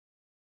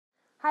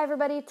Hi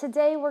everybody,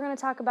 today we're going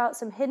to talk about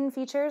some hidden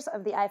features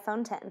of the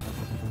iPhone X.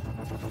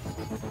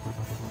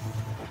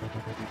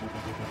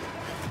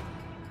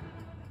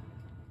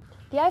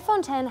 The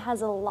iPhone X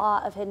has a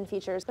lot of hidden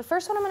features. The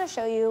first one I'm going to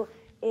show you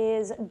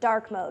is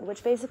dark mode,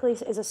 which basically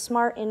is a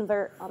smart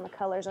invert on the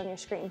colors on your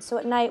screen. So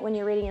at night when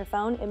you're reading your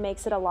phone, it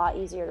makes it a lot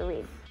easier to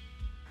read.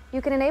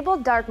 You can enable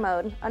dark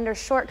mode under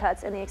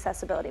shortcuts in the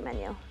accessibility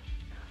menu.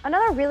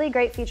 Another really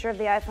great feature of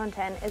the iPhone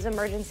X is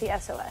emergency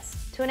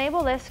SOS. To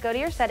enable this, go to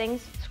your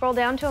settings, scroll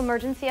down to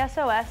emergency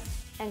SOS,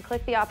 and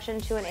click the option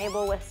to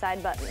enable with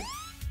side button.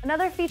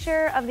 Another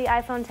feature of the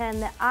iPhone X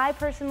that I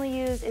personally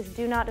use is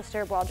do not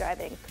disturb while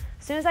driving.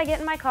 As soon as I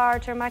get in my car,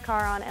 turn my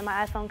car on, and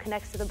my iPhone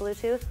connects to the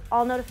Bluetooth,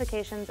 all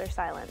notifications are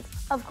silenced.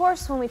 Of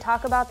course, when we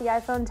talk about the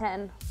iPhone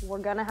X, we're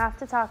gonna have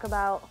to talk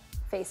about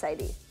Face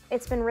ID.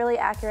 It's been really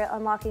accurate,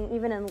 unlocking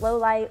even in low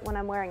light when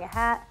I'm wearing a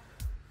hat.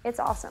 It's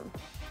awesome.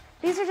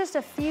 These are just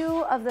a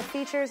few of the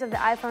features of the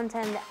iPhone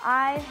X that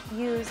I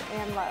use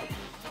and love.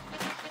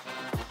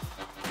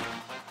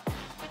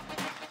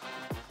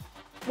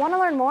 Want to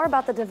learn more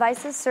about the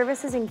devices,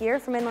 services, and gear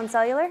from Inland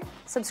Cellular?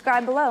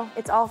 Subscribe below.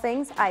 It's all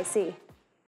things IC.